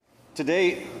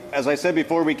Today, as I said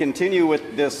before, we continue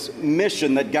with this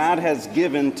mission that God has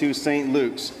given to St.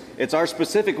 Luke's. It's our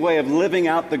specific way of living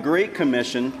out the Great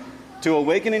Commission to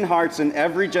awakening hearts in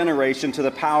every generation to the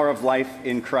power of life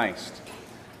in Christ.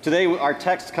 Today, our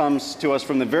text comes to us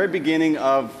from the very beginning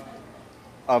of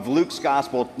Luke's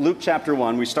Gospel, Luke chapter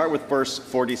 1. We start with verse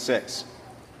 46.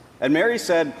 And Mary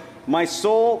said, "My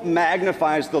soul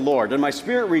magnifies the Lord, and my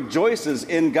spirit rejoices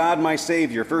in God my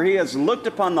Savior, for he has looked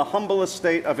upon the humble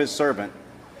estate of his servant.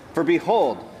 For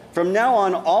behold, from now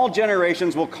on all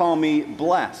generations will call me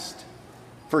blessed.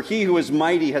 For he who is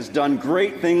mighty has done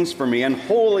great things for me, and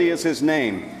holy is his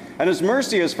name. And his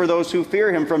mercy is for those who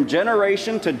fear him from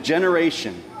generation to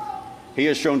generation. He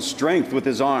has shown strength with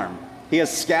his arm. He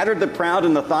has scattered the proud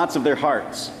in the thoughts of their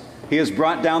hearts. He has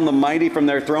brought down the mighty from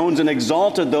their thrones and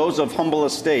exalted those of humble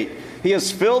estate. He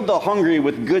has filled the hungry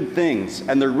with good things,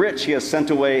 and the rich he has sent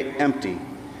away empty.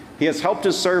 He has helped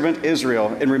his servant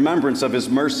Israel in remembrance of his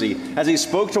mercy, as he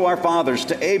spoke to our fathers,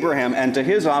 to Abraham, and to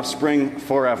his offspring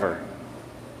forever."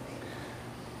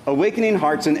 Awakening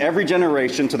hearts in every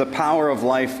generation to the power of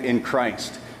life in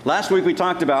Christ. Last week we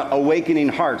talked about awakening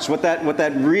hearts, what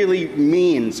that really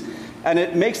means. And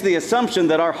it makes the assumption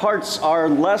that our hearts are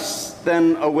less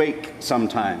than awake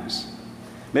sometimes.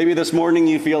 Maybe this morning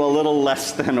you feel a little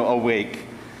less than awake.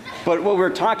 But what we're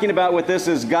talking about with this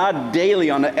is God daily,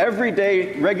 on an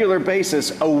everyday, regular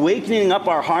basis, awakening up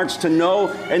our hearts to know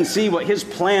and see what his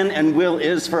plan and will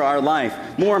is for our life.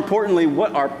 More importantly,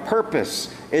 what our purpose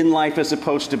in life is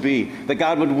supposed to be. That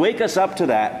God would wake us up to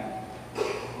that.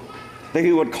 That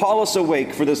he would call us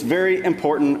awake for this very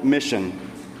important mission,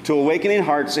 to awakening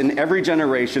hearts in every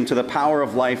generation to the power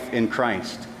of life in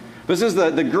Christ. This is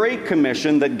the Great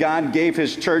Commission that God gave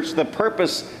his church, the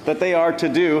purpose that they are to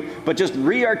do, but just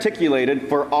re-articulated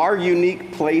for our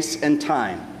unique place and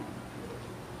time.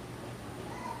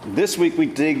 This week we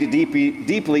dig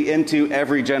deeply into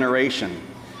every generation.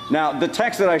 Now, the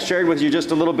text that I shared with you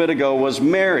just a little bit ago was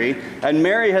Mary, and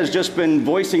Mary has just been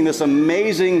voicing this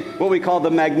amazing, what we call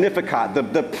the Magnificat,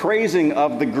 the praising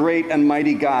of the great and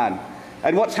mighty God.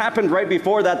 And what's happened right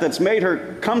before that that's made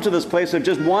her come to this place of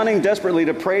just wanting desperately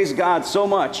to praise God so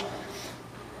much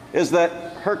is that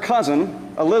her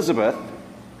cousin, Elizabeth,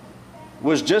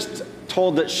 was just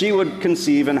told that she would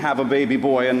conceive and have a baby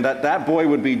boy, and that boy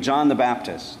would be John the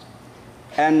Baptist.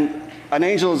 And an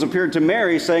angel has appeared to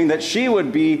Mary saying that she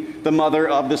would be the mother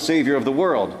of the Savior of the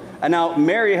world. And now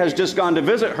Mary has just gone to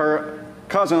visit her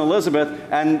cousin Elizabeth,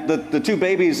 and the two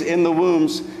babies in the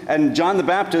wombs, and John the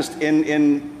Baptist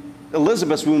in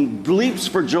Elizabeth's womb leaps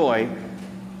for joy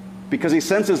because he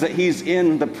senses that he's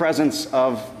in the presence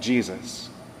of Jesus.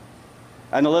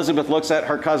 And Elizabeth looks at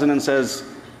her cousin and says,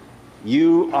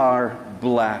 "You are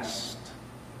blessed."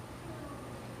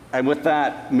 And with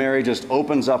that, Mary just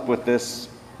opens up with this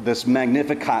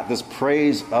Magnificat, this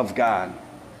praise of God,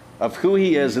 of who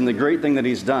he is and the great thing that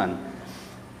he's done.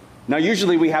 Now,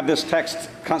 usually we have this text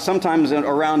sometimes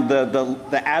around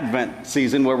the Advent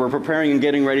season where we're preparing and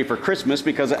getting ready for Christmas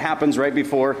because it happens right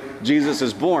before Jesus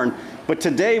is born. But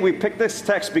today we picked this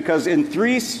text because in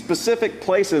three specific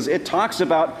places it talks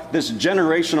about this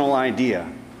generational idea.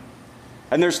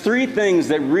 And there's three things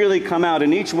that really come out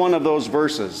in each one of those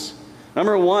verses.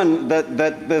 Number one,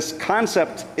 that this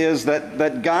concept is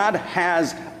that God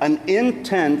has an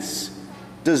intense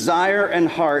desire and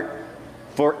heart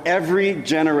for every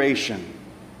generation.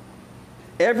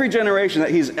 Every generation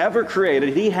that he's ever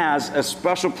created, he has a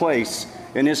special place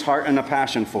in his heart and a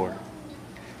passion for.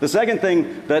 The second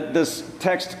thing that this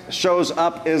text shows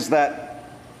up is that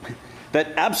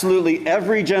absolutely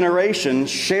every generation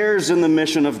shares in the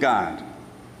mission of God.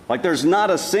 Like there's not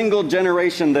a single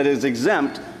generation that is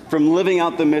exempt from living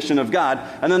out the mission of God.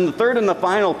 And then the third and the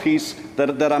final piece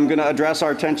that I'm going to address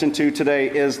our attention to today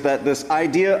is that this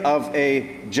idea of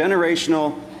a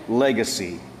generational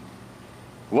legacy.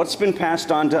 What's been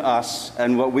passed on to us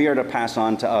and what we are to pass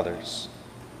on to others.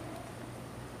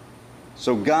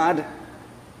 So God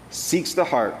seeks the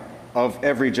heart of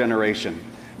every generation.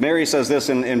 Mary says this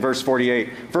in verse 48,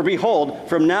 "For behold,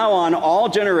 from now on all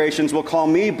generations will call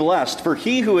me blessed, for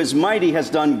he who is mighty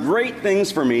has done great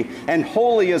things for me, and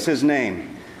holy is his name."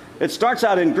 It starts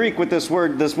out in Greek with this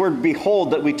word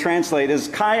behold that we translate is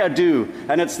kai adu,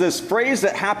 and it's this phrase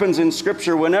that happens in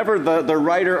Scripture whenever the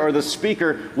writer or the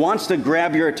speaker wants to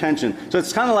grab your attention. So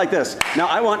it's kind of like this. Now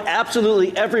I want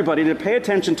absolutely everybody to pay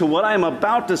attention to what I am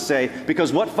about to say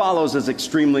because what follows is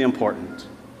extremely important.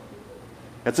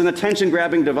 It's an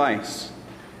attention-grabbing device.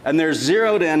 And they're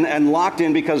zeroed in and locked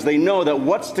in because they know that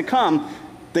what's to come,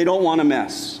 they don't want to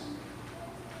miss.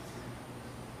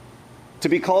 To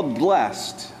be called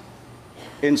blessed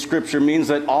in Scripture means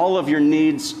that all of your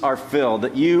needs are filled,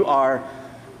 that you are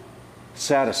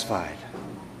satisfied,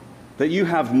 that you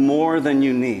have more than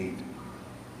you need.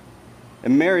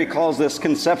 And Mary calls this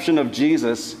conception of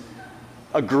Jesus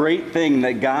a great thing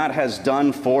that God has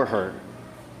done for her.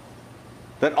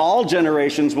 That all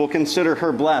generations will consider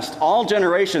her blessed. All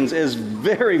generations is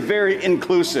very, very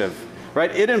inclusive,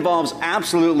 right? It involves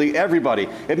absolutely everybody.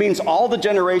 It means all the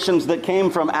generations that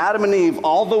came from Adam and Eve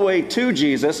all the way to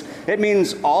Jesus. It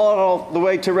means all the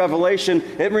way to Revelation.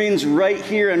 It means right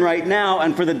here and right now,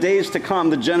 and for the days to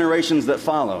come, the generations that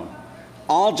follow.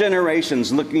 All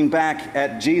generations looking back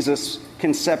at Jesus'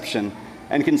 conception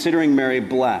and considering Mary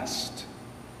blessed.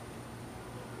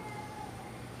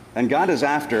 And God is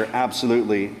after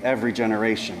absolutely every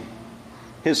generation.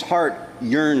 His heart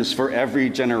yearns for every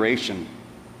generation.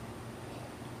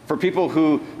 For people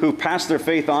who pass their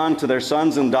faith on to their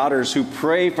sons and daughters, who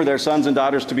pray for their sons and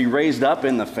daughters to be raised up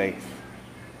in the faith.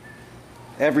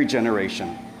 Every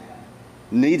generation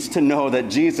needs to know that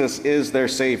Jesus is their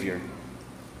Savior.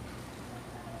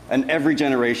 And every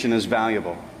generation is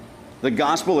valuable. The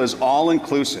gospel is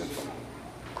all-inclusive.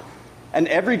 And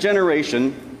every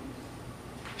generation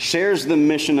shares the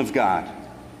mission of God.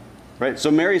 Right?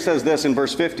 So Mary says this in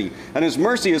verse 50, and his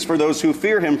mercy is for those who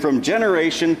fear him from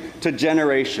generation to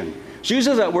generation. She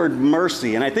uses that word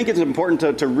mercy, and I think it's important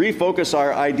to refocus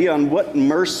our idea on what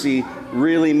mercy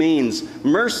really means.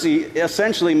 Mercy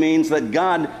essentially means that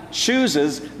God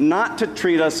chooses not to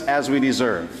treat us as we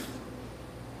deserve.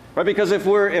 Right? Because if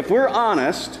we're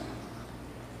honest,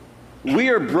 we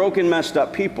are broken, messed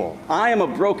up people. I am a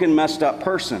broken, messed up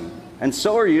person, and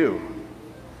so are you.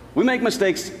 We make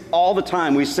mistakes all the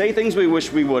time. We say things we wish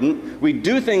we wouldn't. We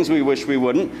do things we wish we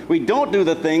wouldn't. We don't do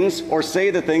the things or say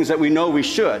the things that we know we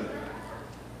should.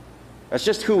 That's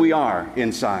just who we are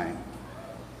inside.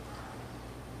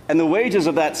 And the wages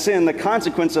of that sin, the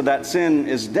consequence of that sin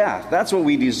is death. That's what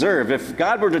we deserve. If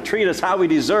God were to treat us how we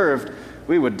deserved,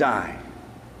 we would die.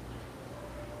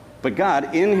 But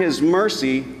God, in his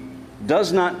mercy,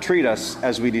 does not treat us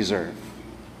as we deserve.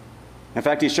 In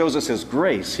fact, he shows us his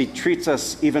grace. He treats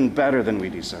us even better than we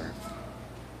deserve.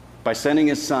 By sending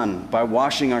his son, by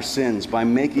washing our sins, by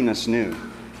making us new.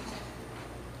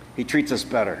 He treats us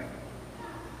better.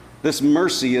 This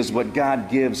mercy is what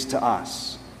God gives to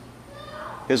us.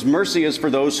 His mercy is for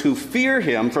those who fear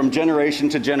him from generation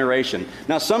to generation.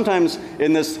 Now, sometimes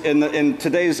in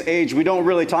today's age, we don't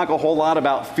really talk a whole lot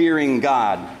about fearing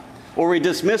God. Or we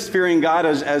dismiss fearing God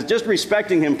as just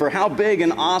respecting him for how big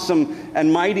and awesome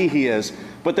and mighty he is.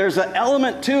 But there's an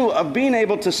element, too, of being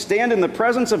able to stand in the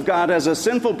presence of God as a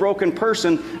sinful, broken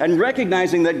person and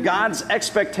recognizing that God's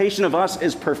expectation of us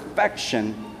is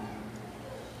perfection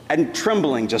and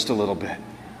trembling just a little bit.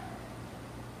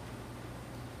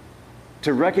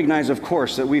 To recognize, of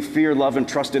course, that we fear, love, and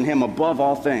trust in him above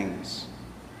all things,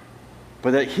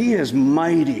 but that he is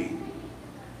mighty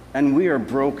and we are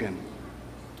broken.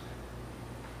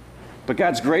 But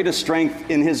God's greatest strength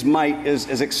in his might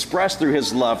is expressed through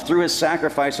his love, through his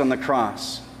sacrifice on the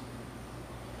cross.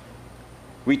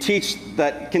 We teach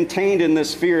that contained in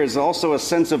this fear is also a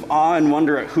sense of awe and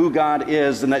wonder at who God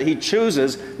is and that he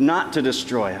chooses not to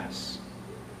destroy us.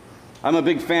 I'm a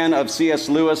big fan of C.S.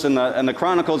 Lewis, and the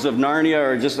Chronicles of Narnia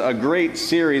are just a great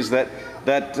series that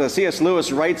C.S.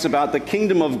 Lewis writes about the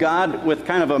kingdom of God with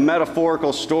kind of a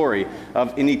metaphorical story.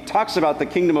 And he talks about the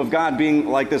kingdom of God being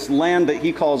like this land that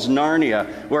he calls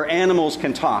Narnia, where animals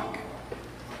can talk.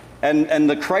 And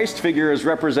the Christ figure is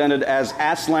represented as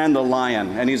Aslan the lion,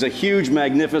 and he's a huge,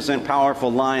 magnificent,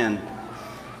 powerful lion.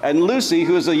 And Lucy,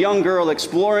 who is a young girl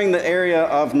exploring the area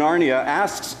of Narnia,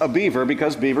 asks a beaver,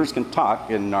 because beavers can talk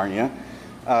in Narnia,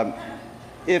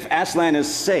 if Aslan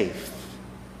is safe.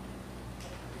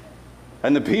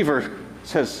 And the beaver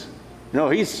says, no,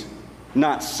 he's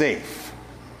not safe.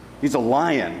 He's a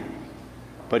lion,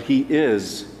 but he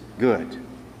is good.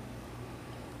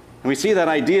 And we see that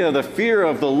idea, the fear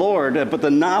of the Lord, but the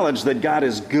knowledge that God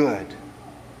is good.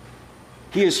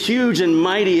 He is huge and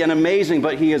mighty and amazing,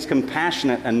 but he is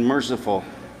compassionate and merciful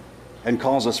and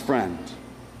calls us friend.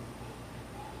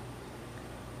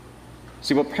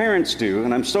 See, what parents do,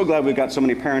 and I'm so glad we've got so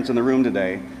many parents in the room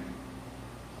today,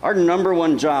 our number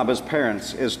one job as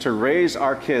parents is to raise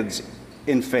our kids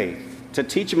in faith, to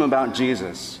teach them about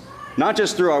Jesus, not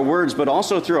just through our words, but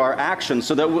also through our actions,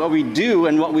 so that what we do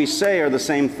and what we say are the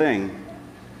same thing.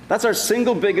 That's our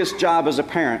single biggest job as a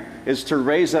parent, is to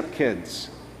raise up kids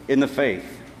in the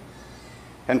faith.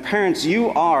 And parents, you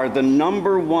are the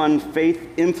number one faith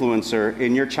influencer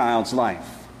in your child's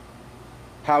life.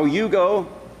 How you go,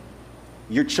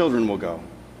 your children will go.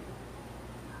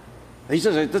 He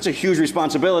says that's a huge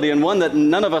responsibility, and one that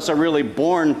none of us are really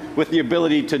born with the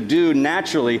ability to do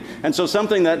naturally. And so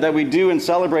something that we do and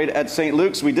celebrate at St.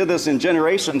 Luke's, we did this in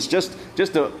Generations just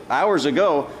hours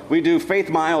ago, we do faith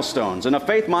milestones. And a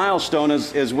faith milestone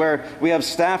is where we have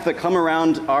staff that come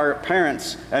around our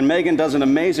parents, and Megan does an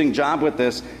amazing job with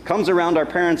this, comes around our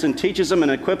parents and teaches them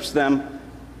and equips them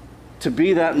to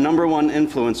be that number one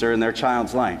influencer in their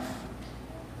child's life.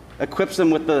 Equips them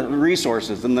with the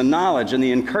resources and the knowledge and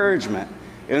the encouragement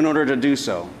in order to do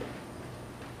so.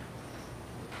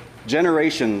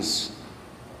 Generations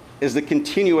is the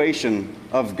continuation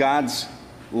of God's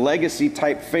legacy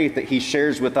type faith that he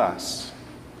shares with us.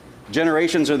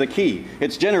 Generations are the key.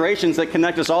 It's generations that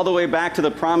connect us all the way back to the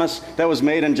promise that was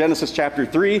made in Genesis chapter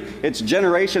 3. It's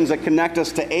generations that connect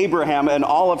us to Abraham and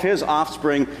all of his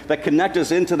offspring, that connect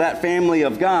us into that family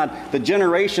of God. The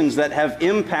generations that have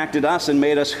impacted us and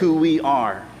made us who we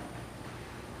are.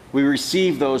 We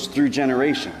receive those through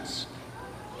generations.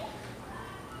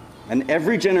 And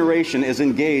every generation is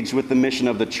engaged with the mission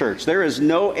of the church. There is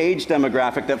no age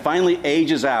demographic that finally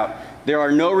ages out. There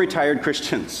are no retired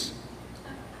Christians.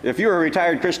 If you're a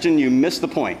retired Christian, you miss the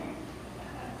point.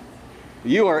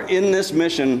 You are in this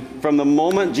mission from the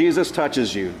moment Jesus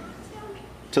touches you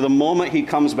to the moment he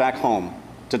comes back home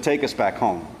to take us back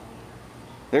home.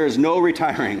 There is no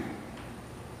retiring.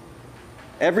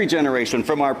 Every generation,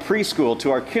 from our preschool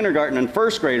to our kindergarten and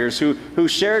first graders who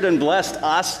shared and blessed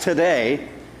us today,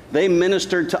 they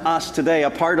ministered to us today,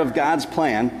 a part of God's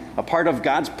plan, a part of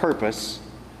God's purpose.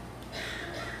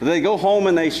 They go home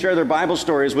and they share their Bible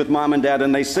stories with mom and dad,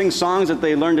 and they sing songs that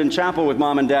they learned in chapel with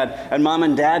mom and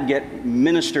dad get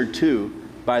ministered to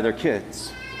by their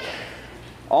kids.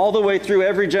 All the way through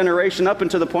every generation, up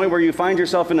until the point where you find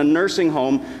yourself in a nursing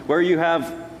home where you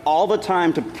have all the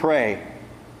time to pray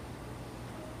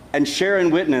and share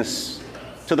and witness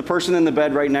to the person in the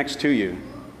bed right next to you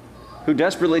who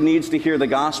desperately needs to hear the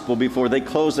gospel before they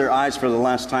close their eyes for the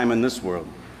last time in this world.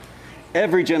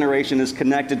 Every generation is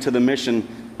connected to the mission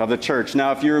of the church.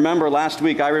 Now, if you remember last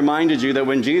week, I reminded you that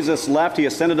when Jesus left, he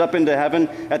ascended up into heaven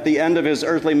at the end of his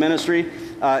earthly ministry.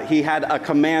 He had a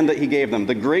command that he gave them,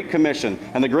 the Great Commission.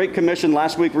 And the Great Commission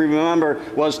last week, we remember,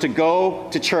 was to go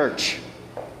to church.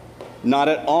 Not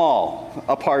at all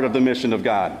a part of the mission of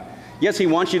God. Yes, he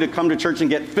wants you to come to church and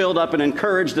get filled up and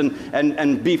encouraged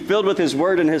and be filled with his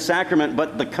word and his sacrament.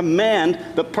 But the command,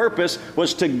 the purpose,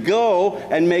 was to go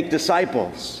and make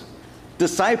disciples.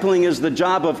 Discipling is the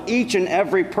job of each and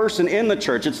every person in the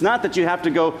church. It's not that you have to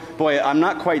go, boy, I'm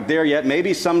not quite there yet.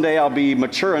 Maybe someday I'll be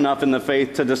mature enough in the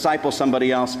faith to disciple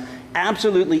somebody else.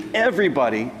 Absolutely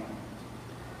everybody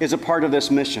is a part of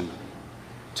this mission,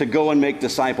 to go and make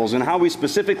disciples. And how we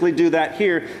specifically do that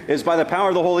here is by the power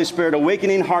of the Holy Spirit,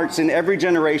 awakening hearts in every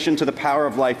generation to the power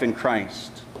of life in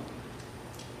Christ.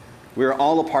 We are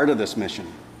all a part of this mission.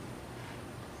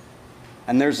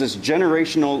 And there's this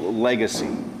generational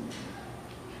legacy.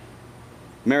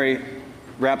 Mary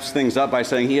wraps things up by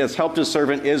saying, he has helped his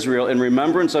servant Israel in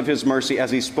remembrance of his mercy as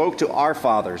he spoke to our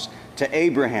fathers, to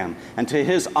Abraham, and to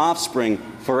his offspring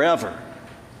forever.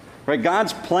 Right?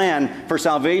 God's plan for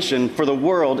salvation for the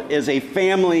world is a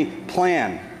family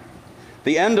plan.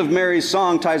 The end of Mary's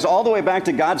song ties all the way back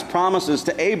to God's promises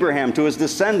to Abraham, to his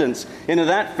descendants, into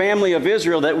that family of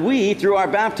Israel that we, through our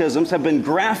baptisms, have been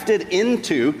grafted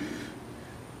into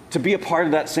to be a part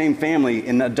of that same family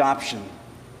in adoption.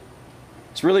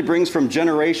 This really brings from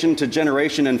generation to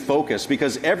generation in focus,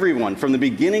 because everyone from the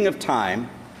beginning of time,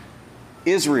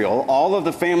 Israel, all of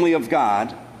the family of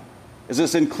God, is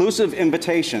this inclusive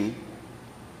invitation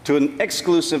to an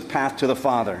exclusive path to the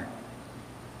Father.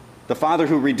 The Father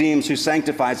who redeems, who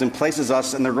sanctifies, and places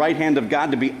us in the right hand of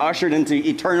God to be ushered into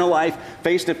eternal life,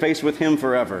 face to face with him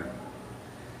forever.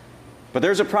 But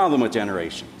there's a problem with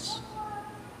generations.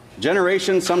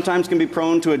 Generations sometimes can be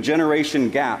prone to a generation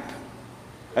gap.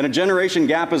 And a generation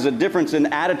gap is a difference in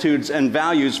attitudes and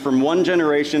values from one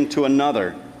generation to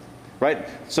another, right?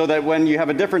 So that when you have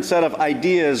a different set of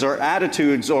ideas or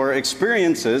attitudes or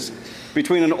experiences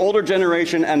between an older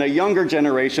generation and a younger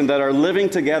generation that are living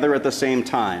together at the same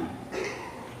time.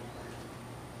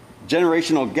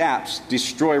 Generational gaps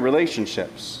destroy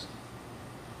relationships.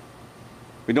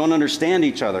 We don't understand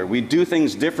each other. We do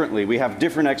things differently. We have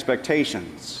different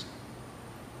expectations.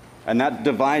 And that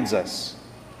divides us.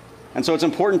 And so it's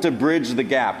important to bridge the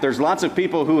gap. There's lots of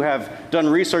people who have done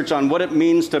research on what it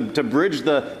means to bridge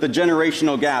the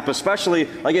generational gap, especially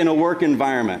like in a work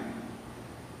environment,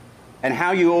 and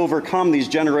how you overcome these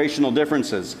generational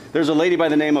differences. There's a lady by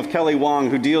the name of Kelly Wong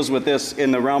who deals with this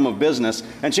in the realm of business,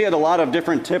 and she had a lot of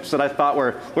different tips that I thought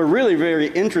were really very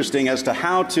interesting as to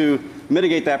how to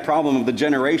mitigate that problem of the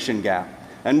generation gap.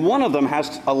 And one of them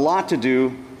has a lot to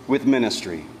do with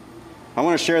ministry. I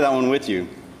want to share that one with you.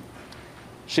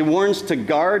 She warns to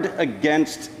guard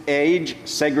against age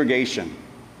segregation.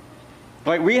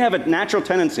 Right? We have a natural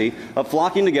tendency of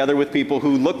flocking together with people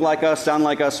who look like us, sound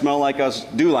like us, smell like us,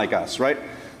 do like us, right?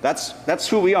 That's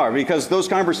who we are, because those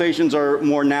conversations are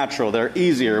more natural. They're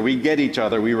easier. We get each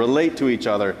other. We relate to each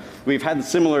other. We've had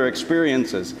similar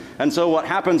experiences. And so what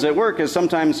happens at work is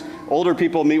sometimes older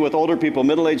people meet with older people,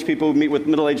 middle-aged people meet with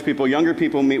middle-aged people, younger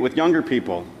people meet with younger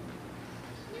people.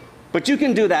 But you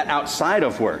can do that outside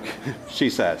of work,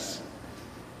 she says.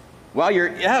 While you're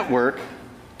at work,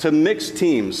 to mix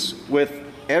teams with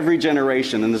every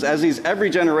generation. And as these every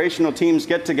generational teams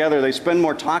get together, they spend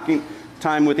more talking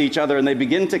time with each other, and they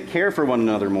begin to care for one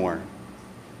another more.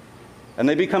 And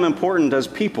they become important as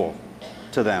people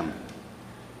to them.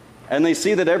 And they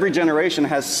see that every generation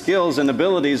has skills and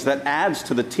abilities that adds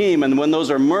to the team, and when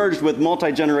those are merged with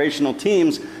multi-generational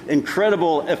teams,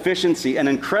 incredible efficiency and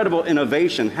incredible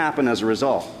innovation happen as a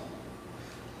result.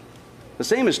 The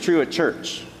same is true at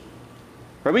church.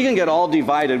 Right? We can get all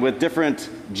divided with different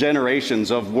generations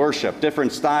of worship,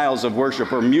 different styles of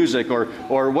worship or music,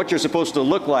 or what you're supposed to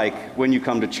look like when you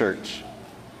come to church.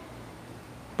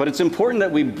 But it's important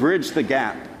that we bridge the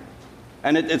gap.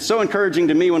 And it's so encouraging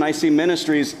to me when I see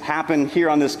ministries happen here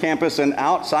on this campus and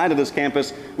outside of this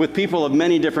campus with people of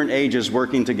many different ages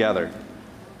working together.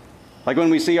 Like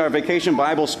when we see our Vacation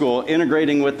Bible School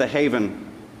integrating with the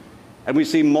Haven, and we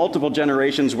see multiple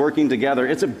generations working together.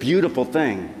 It's a beautiful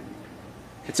thing.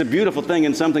 It's a beautiful thing,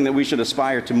 and something that we should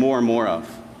aspire to more and more of.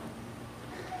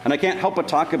 And I can't help but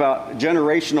talk about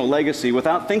generational legacy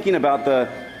without thinking about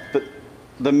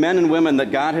the men and women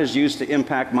that God has used to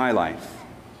impact my life.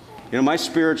 You know, my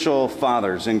spiritual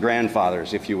fathers and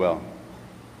grandfathers, if you will.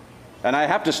 And I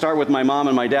have to start with my mom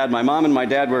and my dad. My mom and my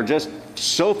dad were just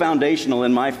so foundational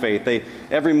in my faith.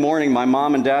 Every morning, my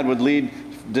mom and dad would lead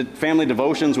family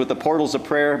devotions with the Portals of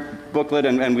Prayer booklet,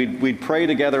 and we'd pray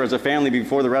together as a family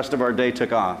before the rest of our day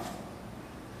took off.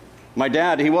 My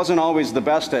dad, he wasn't always the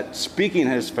best at speaking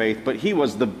his faith, but he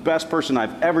was the best person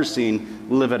I've ever seen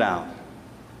live it out.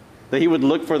 That he would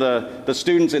look for the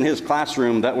students in his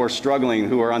classroom that were struggling,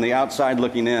 who were on the outside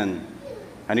looking in,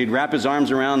 and he'd wrap his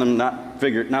arms around them, not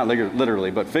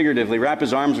literally, but figuratively, wrap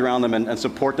his arms around them and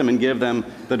support them and give them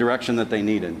the direction that they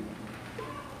needed.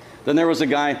 Then there was a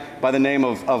guy by the name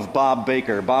of Bob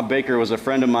Baker. Bob Baker was a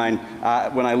friend of mine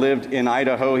when I lived in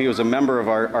Idaho. He was a member of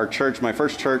our church, my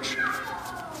first church.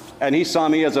 And he saw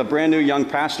me as a brand new young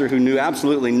pastor who knew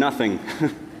absolutely nothing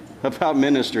about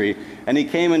ministry. And he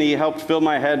came and he helped fill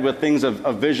my head with things of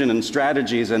vision and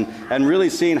strategies, and really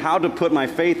seeing how to put my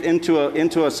faith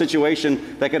into a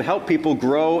situation that could help people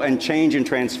grow and change and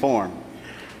transform.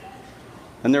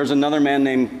 And there was another man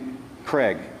named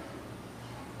Craig.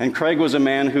 And Craig was a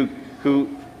man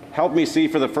who helped me see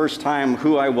for the first time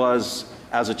who I was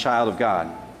as a child of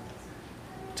God.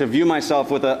 To view myself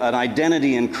with an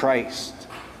identity in Christ,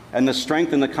 and the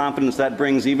strength and the confidence that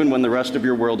brings even when the rest of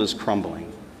your world is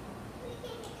crumbling.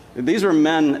 These are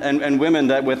men and women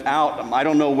that without, I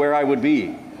don't know where I would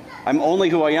be. I'm only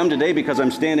who I am today because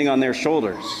I'm standing on their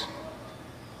shoulders.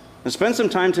 And spend some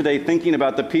time today thinking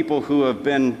about the people who have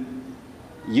been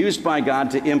used by God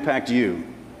to impact you.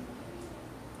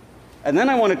 And then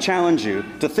I want to challenge you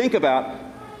to think about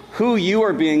who you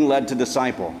are being led to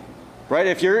disciple. Right?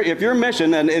 If your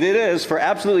mission, and it is for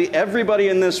absolutely everybody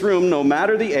in this room, no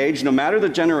matter the age, no matter the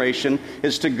generation,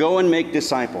 is to go and make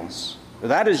disciples.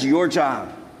 That is your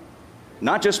job.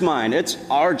 Not just mine. It's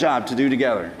our job to do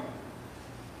together.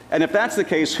 And if that's the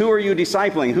case, who are you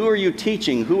discipling? Who are you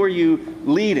teaching? Who are you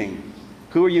leading?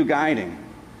 Who are you guiding?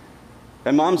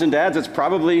 And moms and dads, it's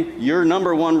probably your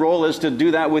number one role is to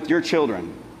do that with your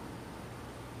children.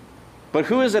 But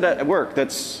who is it at work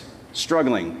that's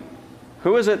struggling?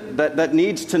 Who is it that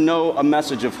needs to know a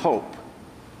message of hope?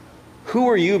 Who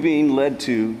are you being led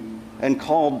to and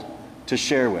called to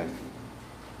share with?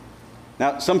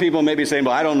 Now, some people may be saying,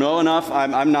 well, I don't know enough.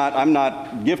 I'm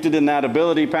not gifted in that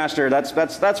ability, Pastor.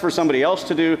 That's for somebody else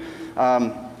to do.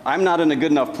 I'm not in a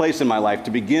good enough place in my life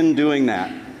to begin doing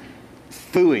that.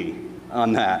 Phooey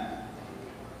on that.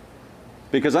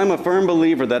 Because I'm a firm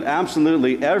believer that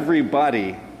absolutely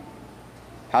everybody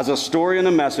has a story and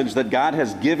a message that God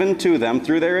has given to them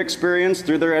through their experience,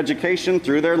 through their education,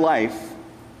 through their life,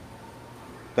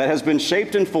 that has been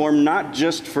shaped and formed not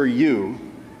just for you,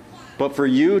 but for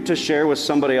you to share with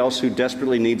somebody else who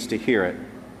desperately needs to hear it.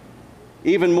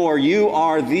 Even more, you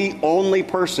are the only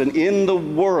person in the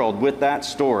world with that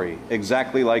story,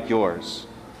 exactly like yours.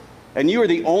 And you are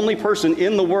the only person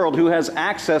in the world who has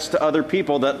access to other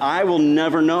people that I will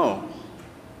never know.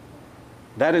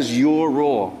 That is your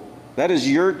role. That is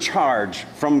your charge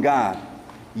from God,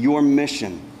 your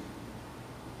mission.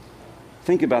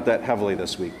 Think about that heavily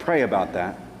this week. Pray about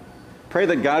that. Pray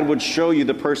that God would show you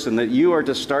the person that you are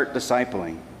to start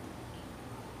discipling.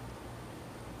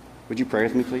 Would you pray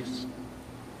with me, please?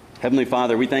 Heavenly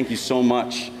Father, we thank you so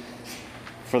much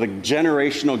for the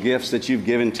generational gifts that you've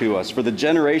given to us, for the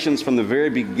generations from the very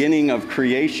beginning of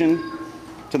creation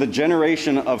to the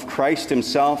generation of Christ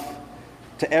himself,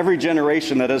 to every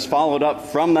generation that has followed up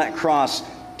from that cross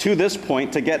to this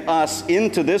point to get us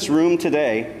into this room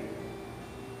today.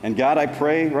 And God, I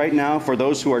pray right now for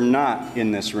those who are not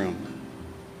in this room,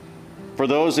 for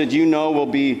those that you know will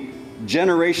be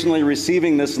generationally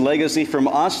receiving this legacy from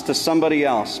us to somebody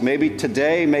else, maybe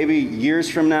today, maybe years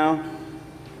from now,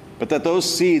 but that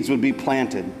those seeds would be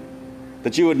planted,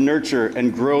 that you would nurture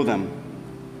and grow them,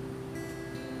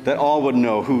 that all would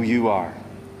know who you are.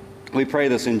 We pray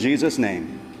this in Jesus'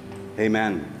 name.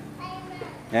 Amen.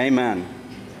 Amen.